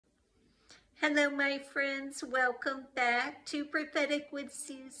Hello, my friends. Welcome back to Prophetic with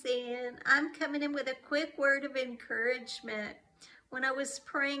Suzanne. I'm coming in with a quick word of encouragement. When I was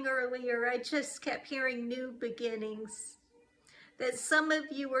praying earlier, I just kept hearing new beginnings. That some of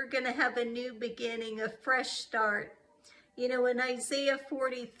you are going to have a new beginning, a fresh start. You know, in Isaiah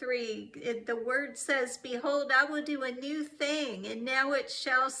 43, the word says, "Behold, I will do a new thing, and now it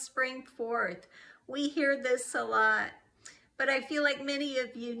shall spring forth." We hear this a lot. But I feel like many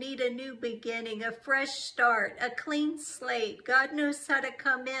of you need a new beginning, a fresh start, a clean slate. God knows how to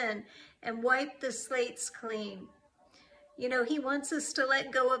come in and wipe the slates clean. You know, He wants us to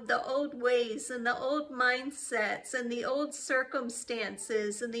let go of the old ways and the old mindsets and the old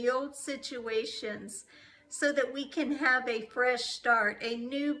circumstances and the old situations so that we can have a fresh start, a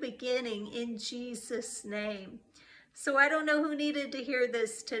new beginning in Jesus' name. So I don't know who needed to hear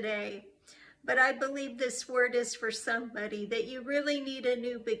this today. But I believe this word is for somebody, that you really need a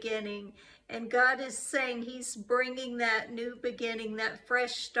new beginning. And God is saying He's bringing that new beginning, that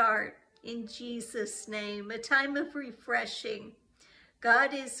fresh start in Jesus' name, a time of refreshing.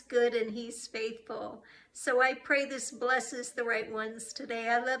 God is good and He's faithful. So I pray this blesses the right ones today.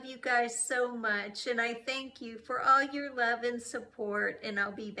 I love you guys so much, and I thank you for all your love and support, and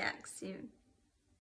I'll be back soon.